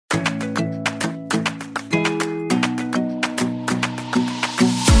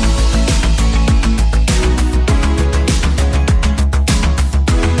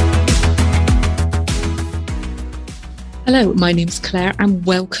Hello, my name's Claire and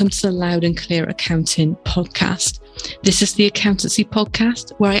welcome to the Loud and Clear Accounting podcast. This is the accountancy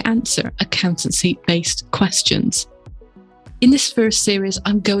podcast where I answer accountancy-based questions. In this first series,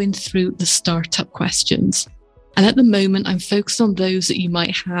 I'm going through the startup questions. And at the moment, I'm focused on those that you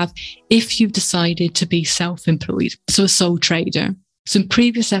might have if you've decided to be self-employed, so a sole trader. So in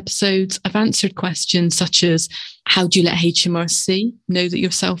previous episodes, I've answered questions such as, how do you let HMRC know that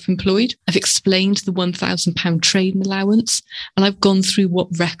you're self-employed? I've explained the £1,000 trading allowance, and I've gone through what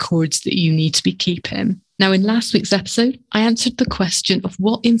records that you need to be keeping. Now, in last week's episode, I answered the question of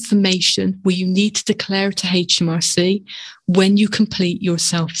what information will you need to declare to HMRC when you complete your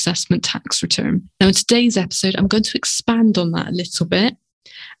self-assessment tax return. Now, in today's episode, I'm going to expand on that a little bit.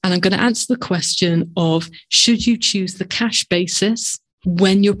 And I'm going to answer the question of, should you choose the cash basis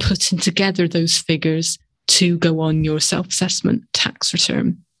when you're putting together those figures to go on your self-assessment tax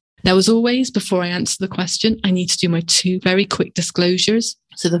return? Now, as always, before I answer the question, I need to do my two very quick disclosures.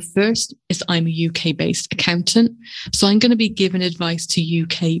 So the first is I'm a UK-based accountant, so I'm going to be giving advice to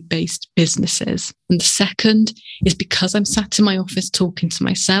UK-based businesses. And the second is because I'm sat in my office talking to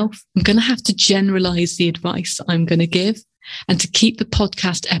myself, I'm going to have to generalise the advice I'm going to give. And to keep the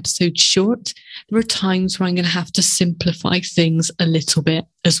podcast episode short, there are times where I'm going to have to simplify things a little bit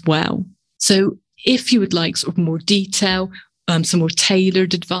as well. So if you would like sort of more detail, some more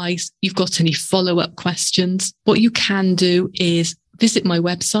tailored advice, you've got any follow-up questions, what you can do is visit my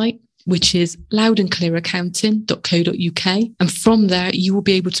website, which is loudandclearaccounting.co.uk. And from there, you will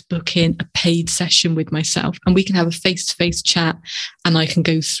be able to book in a paid session with myself and we can have a face-to-face chat and I can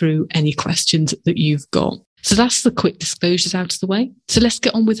go through any questions that you've got. So that's the quick disclosures out of the way. So let's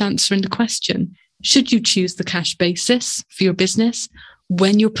get on with answering the question. Should you choose the cash basis for your business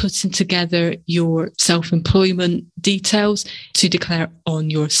when you're putting together your self-employment details to declare on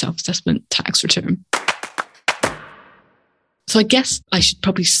your self-assessment tax return? So I guess I should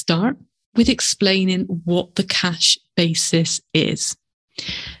probably start with explaining what the cash basis is.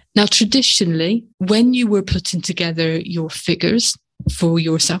 Now, traditionally, when you were putting together your figures for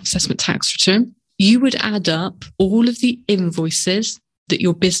your self-assessment tax return, you would add up all of the invoices that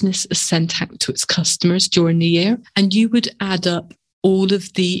your business has sent out to its customers during the year, and you would add up all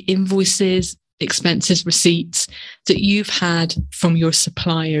of the invoices, expenses, receipts that you've had from your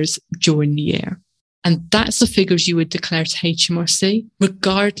suppliers during the year. And that's the figures you would declare to HMRC,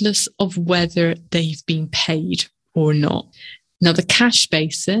 regardless of whether they've been paid or not. Now, the cash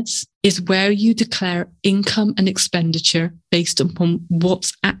basis is where you declare income and expenditure based upon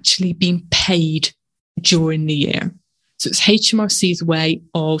what's actually been paid during the year. So it's HMRC's way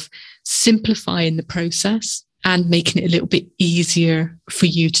of simplifying the process and making it a little bit easier for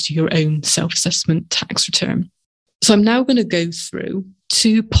you to do your own self-assessment tax return. So I'm now going to go through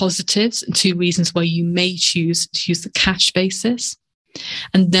two positives and two reasons why you may choose to use the cash basis.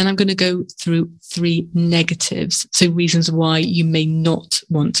 And then I'm going to go through three negatives, so reasons why you may not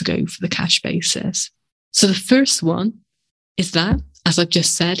want to go for the cash basis. So the first one is that, as I've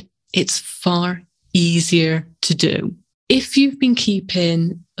just said, it's far easier to do. If you've been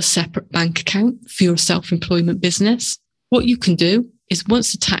keeping a separate bank account for your self-employment business, what you can do is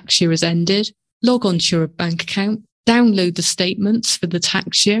once the tax year has ended, log on to your bank account, download the statements for the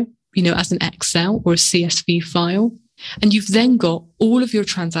tax year, as an Excel or a CSV file. And you've then got all of your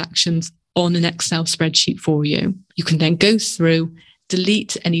transactions on an Excel spreadsheet for you. You can then go through,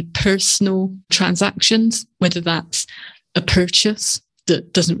 delete any personal transactions, whether that's a purchase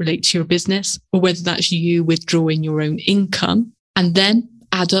that doesn't relate to your business, or whether that's you withdrawing your own income, and then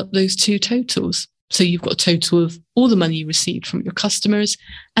add up those two totals. So you've got a total of all the money you received from your customers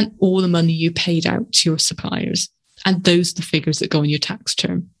and all the money you paid out to your suppliers. And those are the figures that go on your tax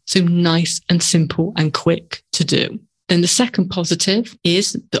return. So nice and simple and quick to do. Then the second positive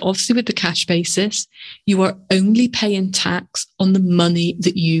is that obviously with the cash basis, you are only paying tax on the money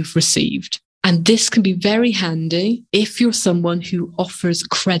that you've received. And this can be very handy if you're someone who offers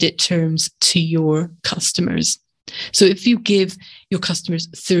credit terms to your customers. So if you give your customers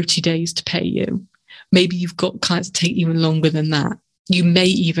 30 days to pay you, maybe you've got clients that take even longer than that. You may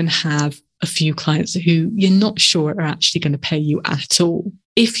even have a few clients who you're not sure are actually going to pay you at all.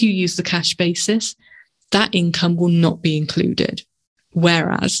 If you use the cash basis, that income will not be included.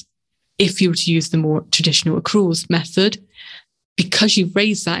 Whereas if you were to use the more traditional accruals method, because you've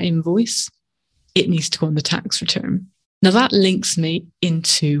raised that invoice, it needs to go on the tax return. Now that links me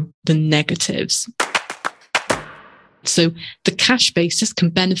into the negatives. So the cash basis can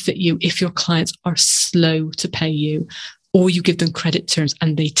benefit you if your clients are slow to pay you, or you give them credit terms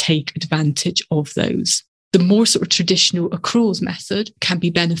and they take advantage of those. The more sort of traditional accruals method can be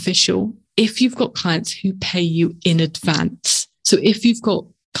beneficial if you've got clients who pay you in advance, so if you've got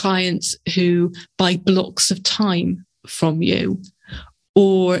clients who buy blocks of time from you,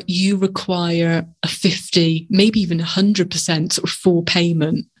 or you require a 50, maybe even 100% sort of full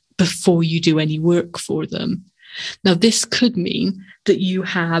payment before you do any work for them. Now, this could mean that you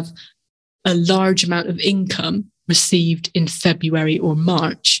have a large amount of income received in February or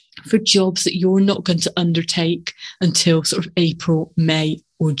March for jobs that you're not going to undertake until sort of April, May,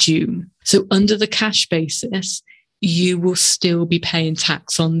 or June. So under the cash basis, you will still be paying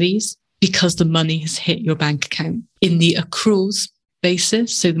tax on these because the money has hit your bank account. In the accruals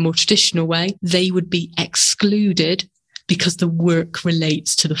basis, so the more traditional way, they would be excluded because the work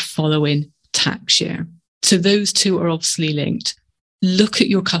relates to the following tax year. So those two are obviously linked. Look at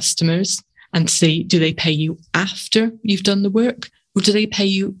your customers and see, do they pay you after you've done the work, or do they pay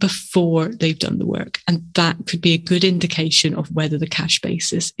you before they've done the work? And that could be a good indication of whether the cash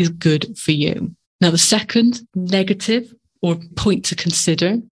basis is good for you. Now, the second negative or point to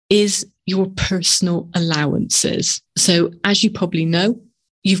consider is your personal allowances. So as you probably know,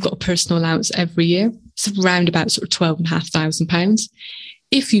 you've got a personal allowance every year. It's around about sort of £12,500.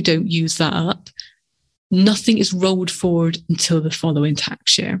 If you don't use that up, nothing is rolled forward until the following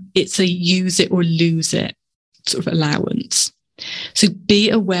tax year. It's a use it or lose it sort of allowance. So be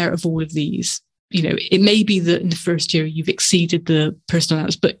aware of all of these. You know, it may be that in the first year you've exceeded the personal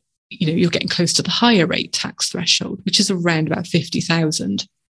allowance, but you know, you're getting close to the higher rate tax threshold, which is around about 50,000.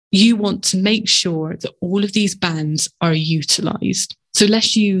 You want to make sure that all of these bands are utilised. So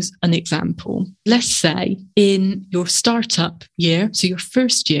let's use an example. Let's say in your startup year, so your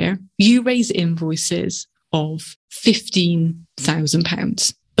first year, you raise invoices of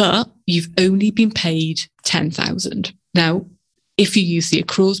 £15,000, but you've only been paid 10,000. Now, if you use the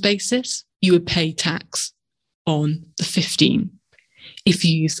accruals basis, you would pay tax on the 15. If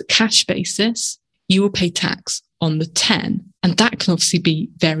you use the cash basis, you will pay tax on the 10. And that can obviously be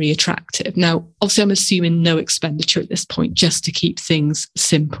very attractive. Now, obviously, I'm assuming no expenditure at this point, just to keep things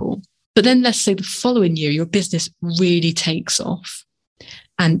simple. But then let's say the following year, your business really takes off.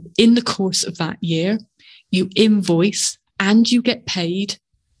 And in the course of that year, you invoice and you get paid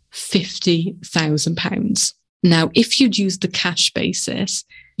 £50,000. Now, if you'd used the cash basis,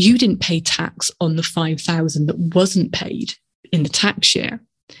 you didn't pay tax on the 5,000 that wasn't paid in the tax year,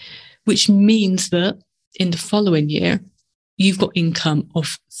 which means that in the following year, you've got income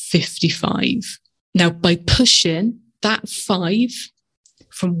of 55. Now, by pushing that 5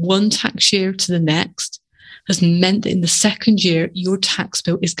 from one tax year to the next has meant that in the second year, your tax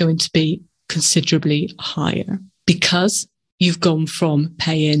bill is going to be considerably higher because you've gone from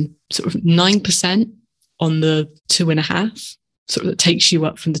paying sort of 9% on the 2.5, sort of that takes you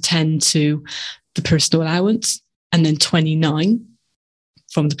up from the 10 to the personal allowance, and then 29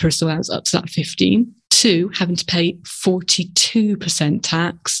 from the personal allowance up to that 15, to having to pay 42%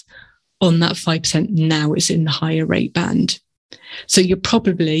 tax on that 5%. Now it's in the higher rate band. So you're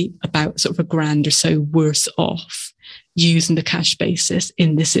probably about sort of £1,000 or so worse off using the cash basis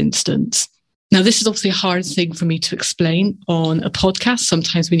in this instance. Now, this is obviously a hard thing for me to explain on a podcast.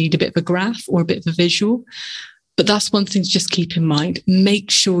 Sometimes we need a bit of a graph or a bit of a visual, but that's one thing to just keep in mind.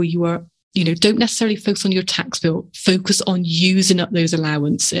 Make sure you are, don't necessarily focus on your tax bill. Focus on using up those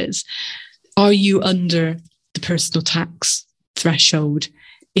allowances. Are you under the personal tax threshold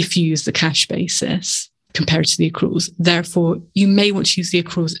if you use the cash basis compared to the accruals? Therefore, you may want to use the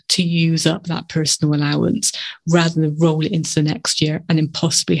accruals to use up that personal allowance rather than roll it into the next year and then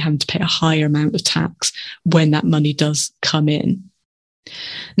possibly having to pay a higher amount of tax when that money does come in.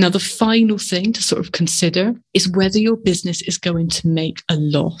 Now, the final thing to sort of consider is whether your business is going to make a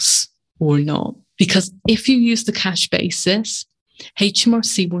loss or not. Because if you use the cash basis,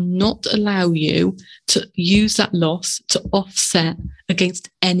 HMRC will not allow you to use that loss to offset against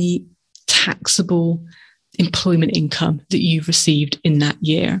any taxable employment income that you've received in that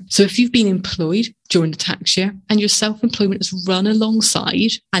year. So if you've been employed during the tax year and your self-employment has run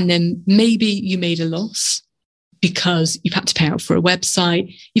alongside, and then maybe you made a loss because you've had to pay out for a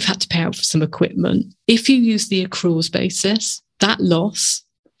website, you've had to pay out for some equipment. If you use the accruals basis, that loss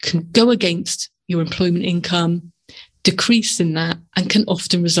can go against your employment income, decrease in that, and can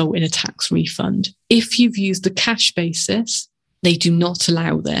often result in a tax refund. If you've used the cash basis, they do not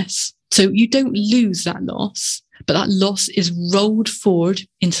allow this. So you don't lose that loss, but that loss is rolled forward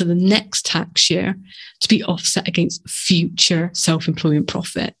into the next tax year to be offset against future self-employment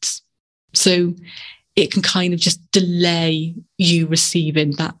profits. So it can kind of just delay you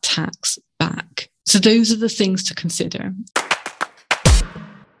receiving that tax back. So those are the things to consider.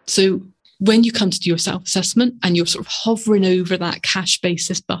 So when you come to do your self-assessment and you're sort of hovering over that cash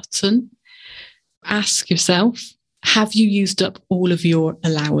basis button, Ask yourself, have you used up all of your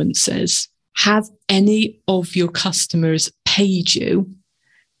allowances? Have any of your customers paid you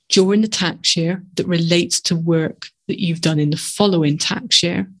during the tax year that relates to work that you've done in the following tax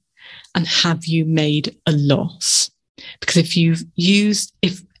year? And have you made a loss? Because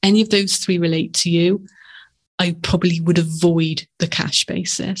if any of those three relate to you, I probably would avoid the cash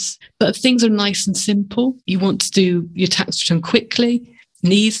basis. But if things are nice and simple, you want to do your tax return quickly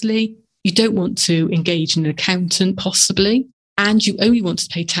and easily, you don't want to engage an accountant possibly, and you only want to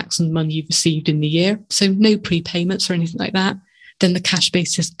pay tax on the money you've received in the year, so no prepayments or anything like that, then the cash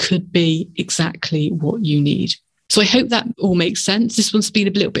basis could be exactly what you need. So I hope that all makes sense. This one's been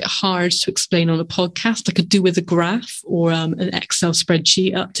a little bit hard to explain on a podcast. I could do with a graph or an Excel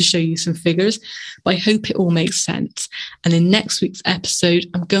spreadsheet up to show you some figures, but I hope it all makes sense. And in next week's episode,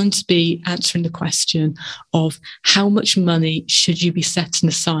 I'm going to be answering the question of how much money should you be setting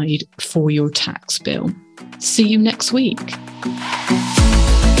aside for your tax bill. See you next week.